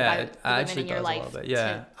think about the women in your life?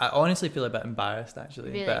 I honestly feel a bit embarrassed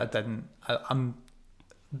actually, really? But I'm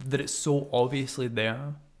that it's so obviously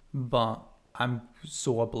there, but I'm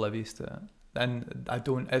so oblivious to it, and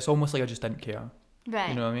it's almost like I just didn't care, right?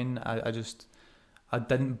 You know what I mean? I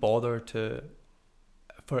didn't bother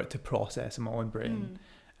for it to process in my own brain.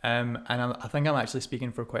 And I think I'm actually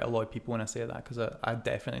speaking for quite a lot of people when I say that, because I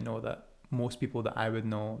definitely know that most people that I would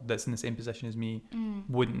know that's in the same position as me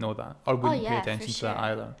wouldn't know that, or wouldn't pay attention to that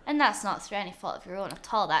either. And that's not through any fault of your own at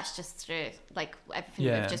all. That's just through like everything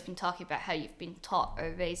we've just been talking about, how you've been taught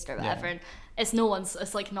or raised or whatever. And it's no one's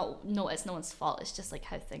fault. It's just like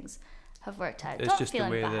how things have worked out. Don't feel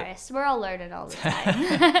embarrassed. We're all learning all the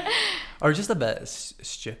time. Or just a bit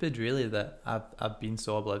stupid, really, that I've been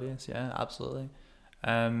so oblivious. Yeah, absolutely.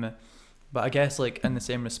 But I guess like in the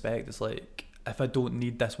same respect, it's like, if I don't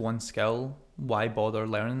need this one skill, why bother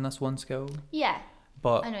learning this one skill? Yeah.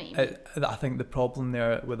 But I know what you mean. I think the problem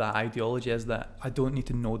there with that ideology is that I don't need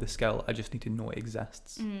to know the skill, I just need to know it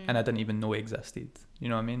exists. And I didn't even know it existed. You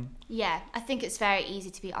know what I mean? Yeah, I think it's very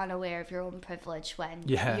easy to be unaware of your own privilege when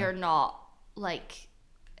you're not like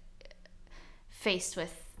faced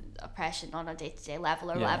with oppression on a day-to-day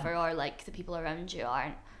level or whatever, or like the people around you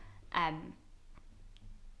aren't. I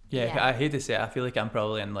hate to say it, I feel like I'm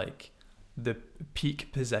probably in like the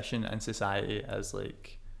peak position in society as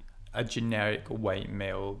like a generic white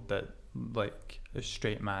male, that like a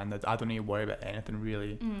straight man, that I don't need to worry about anything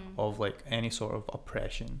really of like any sort of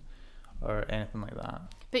oppression or anything like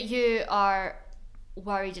that. But you are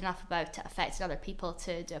worried enough about it affecting other people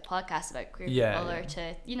to do a podcast about queer people or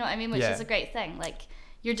to, you know what I mean, which is a great thing. Like,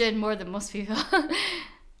 you're doing more than most people.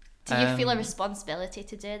 Do you feel a responsibility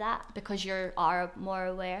to do that because you are more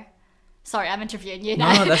aware? Sorry, I'm interviewing you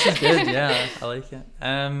now. No, this is good. Yeah, I like it.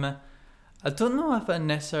 I don't know if I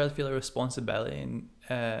necessarily feel a responsibility,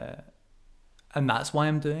 and that's why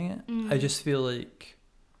I'm doing it. I just feel like,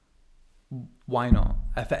 why not?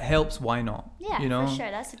 If it helps, why not? Yeah, you know? for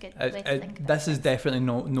sure. That's a good way to think about this is things. definitely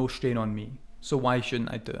no strain on me. So why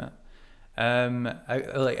shouldn't I do it?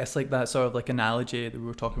 It's like that sort of like analogy that we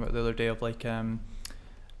were talking about the other day of like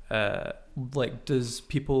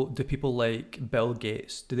do people like Bill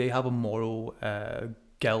Gates, do they have a moral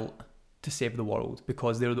guilt to save the world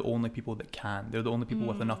because they're the only people that can? They're the only people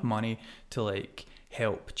with enough money to like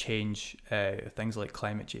help change things like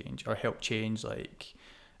climate change or help change like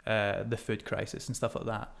the food crisis and stuff like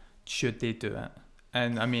that. Should they do it?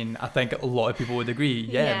 And I mean, I think a lot of people would agree,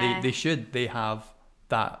 they should. They have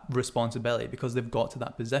that responsibility because they've got to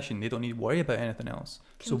that position. They don't need to worry about anything else.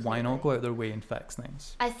 Completely. So why not go out their way and fix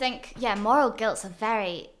things? I think, moral guilt's a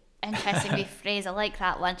very interesting rephrase. I like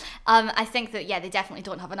that one. I think that, they definitely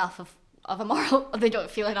don't have enough of a moral, they don't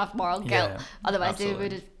feel enough moral guilt. Yeah, Otherwise absolutely. they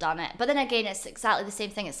would have done it. But then again, it's exactly the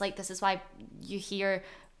same thing. It's like, this is why you hear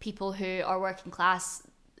people who are working class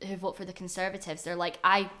who vote for the Conservatives. They're like,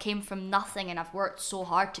 I came from nothing and I've worked so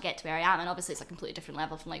hard to get to where I am. And obviously it's a completely different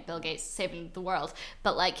level from like Bill Gates saving the world.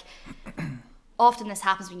 But like, often this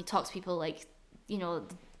happens when you talk to people like, you know,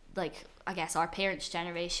 like I guess our parents'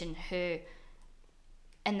 generation who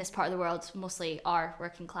in this part of the world mostly are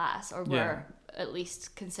working class or were at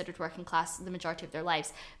least considered working class the majority of their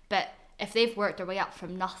lives. But if they've worked their way up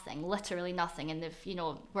from nothing, literally nothing, and they've, you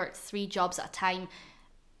know, worked 3 jobs at a time,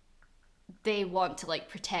 they want to like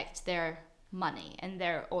protect their money and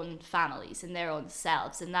their own families and their own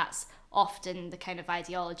selves, and that's often the kind of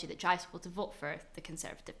ideology that drives people to vote for the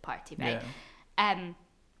Conservative Party, right?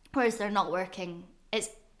 Whereas they're not working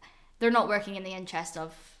in the interest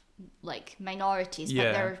of like minorities,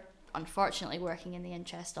 but they're unfortunately working in the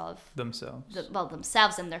interest of themselves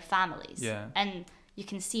themselves and their families, Yeah. and you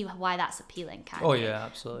can see why that's appealing, can't Oh you? yeah,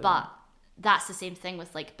 absolutely. But that's the same thing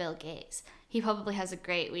with like Bill Gates. He probably has a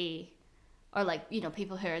great wee, or like, you know,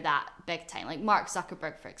 people who are that big time, like Mark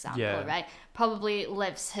Zuckerberg, for example, right? Probably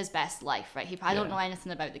lives his best life, right? I don't know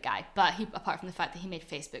anything about the guy, but apart from the fact that he made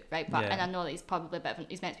Facebook, right? But and I know that he's probably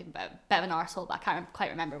he's meant to be a bit of an arsehole, but I can't quite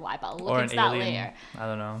remember why. But I'll look into that later. I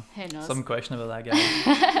don't know. Who knows? Some question about that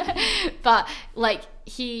guy. But like,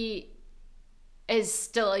 he is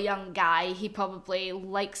still a young guy. He probably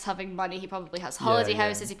likes having money. He probably has holiday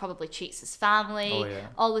houses. He probably treats his family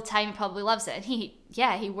all the time. He probably loves it. And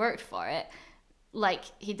he worked for it. Like,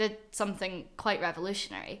 he did something quite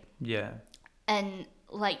revolutionary. Yeah. And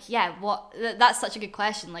like, that's such a good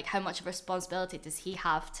question. Like, how much of a responsibility does he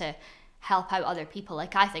have to help out other people?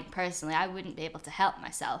 Like, I think personally, I wouldn't be able to help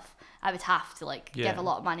myself. I would have to like give a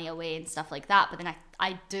lot of money away and stuff like that. But then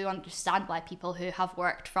I do understand why people who have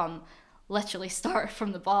worked from literally start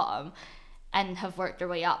from the bottom and have worked their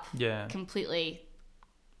way up completely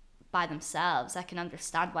by themselves. I can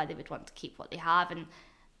understand why they would want to keep what they have,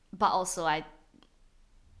 but also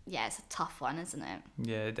it's a tough one, isn't it?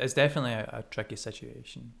 Yeah, it's definitely a tricky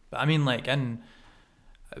situation. But I mean, like in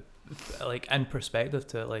perspective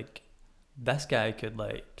to like, this guy could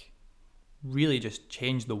like really just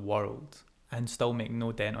change the world and still make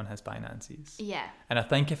no dent on his finances. Yeah. And I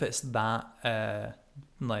think if it's that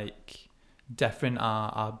like different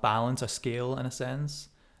a balance, a scale in a sense,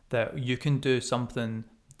 that you can do something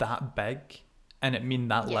that big and it mean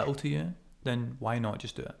that little to you, then why not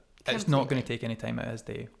just do it? Completely. It's not going to take any time out of his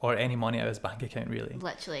day or any money out of his bank account, really.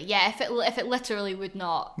 Literally, if it literally would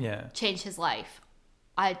not change his life,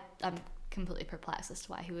 I'm completely perplexed as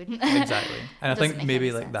to why he wouldn't. Exactly. And I think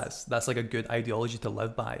maybe like that's like a good ideology to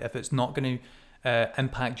live by. If it's not going to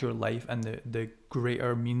impact your life and the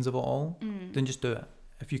greater means of it all, then just do it.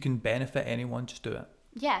 If you can benefit anyone, just do it.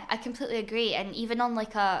 Yeah, I completely agree. And even on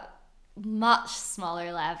like a much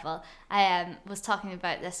smaller level, I was talking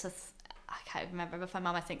about this with, I can't remember, with my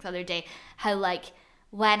mum, I think the other day, how like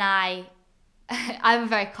when I'm a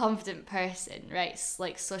very confident person, right?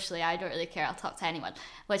 Like socially, I don't really care. I'll talk to anyone,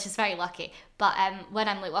 which is very lucky. But when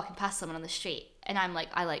I'm like walking past someone on the street and I'm like,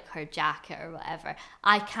 I like her jacket or whatever,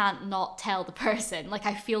 I can't not tell the person. Like,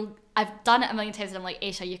 I feel I've done it a million times and I'm like,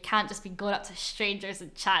 Aisha, you can't just be going up to strangers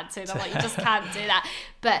and chatting to them. I'm like, you just can't do that.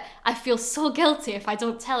 But I feel so guilty if I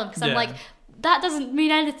don't tell them, because I'm like, that doesn't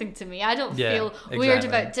mean anything to me. I don't feel weird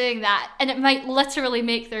about doing that. And it might literally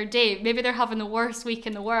make their day. Maybe they're having the worst week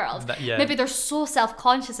in the world. Maybe they're so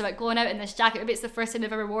self-conscious about going out in this jacket. Maybe it's the first time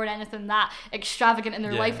they've ever worn anything that extravagant in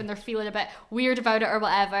their life, and they're feeling a bit weird about it or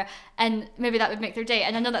whatever. And maybe that would make their day.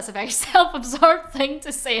 And I know that's a very self-absorbed thing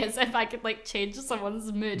to say, as if I could like change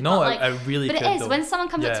someone's mood. No, but, I really could. But it is. Though. When someone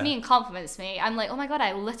comes up to me and compliments me, I'm like, oh my God,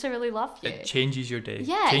 I literally love you. It changes your day.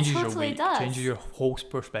 Yeah, changes it totally your week. does. Changes your whole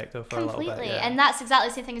perspective for Completely. a little bit. Yeah. And that's exactly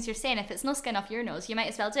the same thing as you're saying. If it's no skin off your nose, you might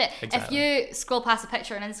as well do it. Exactly. If you scroll past a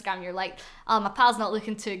picture on Instagram, you're like, oh, my pal's not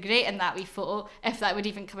looking too great in that wee photo, if that would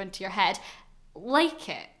even come into your head, like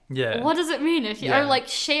it. Yeah. What does it mean if you or like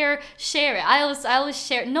share it? I always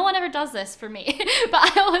share. No one ever does this for me,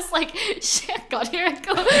 but I always like share. God, here I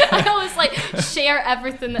go. I always like share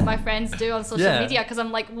everything that my friends do on social media, because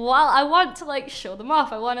I'm like, well, I want to like show them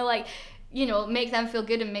off. I want to like, you know, make them feel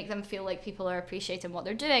good and make them feel like people are appreciating what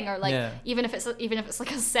they're doing, or like even if it's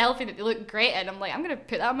like a selfie that they look great in, I'm like, I'm gonna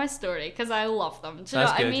put that on my story because I love them. Do you know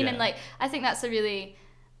what I mean? And like, I think that's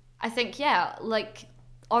like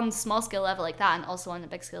on small scale level like that, and also on a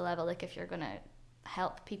big scale level, like if you're gonna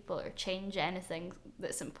help people or change anything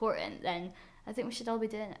that's important, then I think we should all be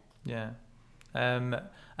doing it. Yeah. And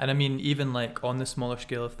I mean, even like on the smaller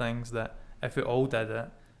scale of things, that if we all did it,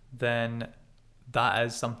 then that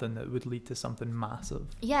is something that would lead to something massive.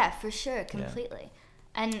 Yeah, for sure, completely.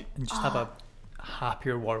 And just have a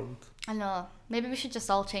happier world. I know. Maybe we should just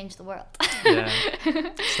all change the world. Yeah.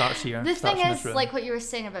 Starts here. The thing is, like what you were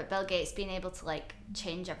saying about Bill Gates being able to like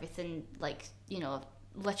change everything, like, you know,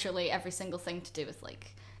 literally every single thing to do with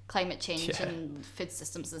like climate change and food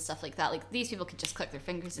systems and stuff like that. Like these people could just click their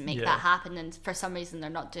fingers and make that happen, and for some reason they're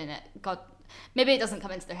not doing it. God, maybe it doesn't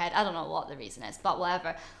come into their head. I don't know what the reason is, but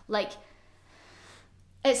whatever. Like,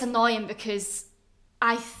 it's annoying because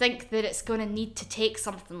I think that it's going to need to take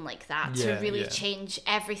something like that to really change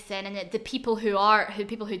everything. And the people who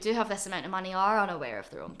do have this amount of money are unaware of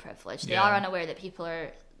their own privilege. They are unaware that people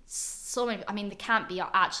are so many. I mean, they can't be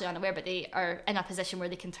actually unaware, but they are in a position where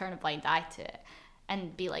they can turn a blind eye to it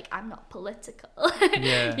and be like, I'm not political.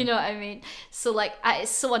 You know what I mean? So like, it's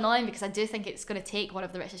so annoying because I do think it's going to take one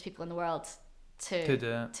of the richest people in the world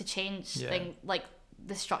to change things like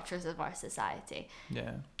the structures of our society.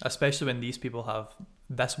 Yeah, especially when these people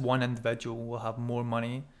this one individual will have more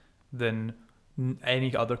money than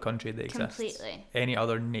any other country that exists. Completely. Any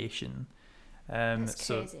other nation. That's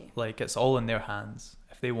so crazy. Like, it's all in their hands.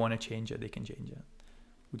 If they want to change it, they can change it.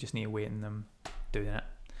 We just need to wait on them doing it.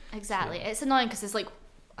 Exactly. So, it's annoying because there's like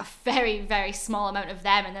a very, very small amount of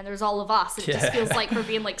them, and then there's all of us. It just feels like we're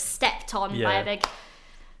being like stepped on by a big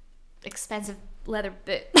expensive leather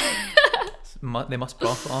boot. They must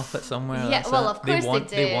profit off it somewhere. Yeah, well, of course they do.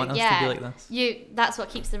 They want us to be like this. That's what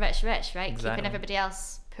keeps the rich rich, right? Exactly. Keeping everybody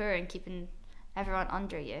else poor and keeping everyone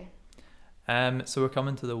under you. So we're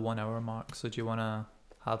coming to the 1 hour mark. So do you want to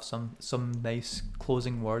have some nice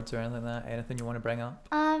closing words or anything like that? Anything you want to bring up?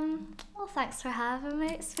 Well, thanks for having me.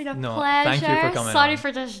 It's been a pleasure. Thank you for coming. Sorry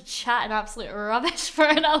for just chatting absolute rubbish for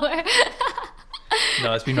an hour.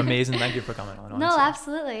 No, it's been amazing. Thank you for coming on. Honestly. No,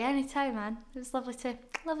 absolutely. Anytime, man. It was lovely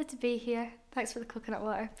to be here. Thanks for the coconut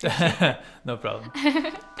water. No problem.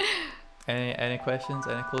 Any questions?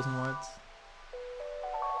 Any closing words?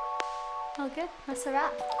 All good. That's a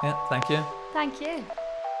wrap. Yeah, thank you. Thank you.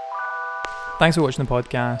 Thanks for watching the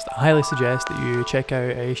podcast. I highly suggest that you check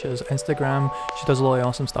out Aisha's Instagram. She does a lot of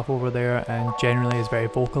awesome stuff over there and generally is very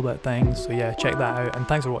vocal about things. So yeah, check that out. And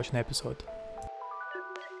thanks for watching the episode.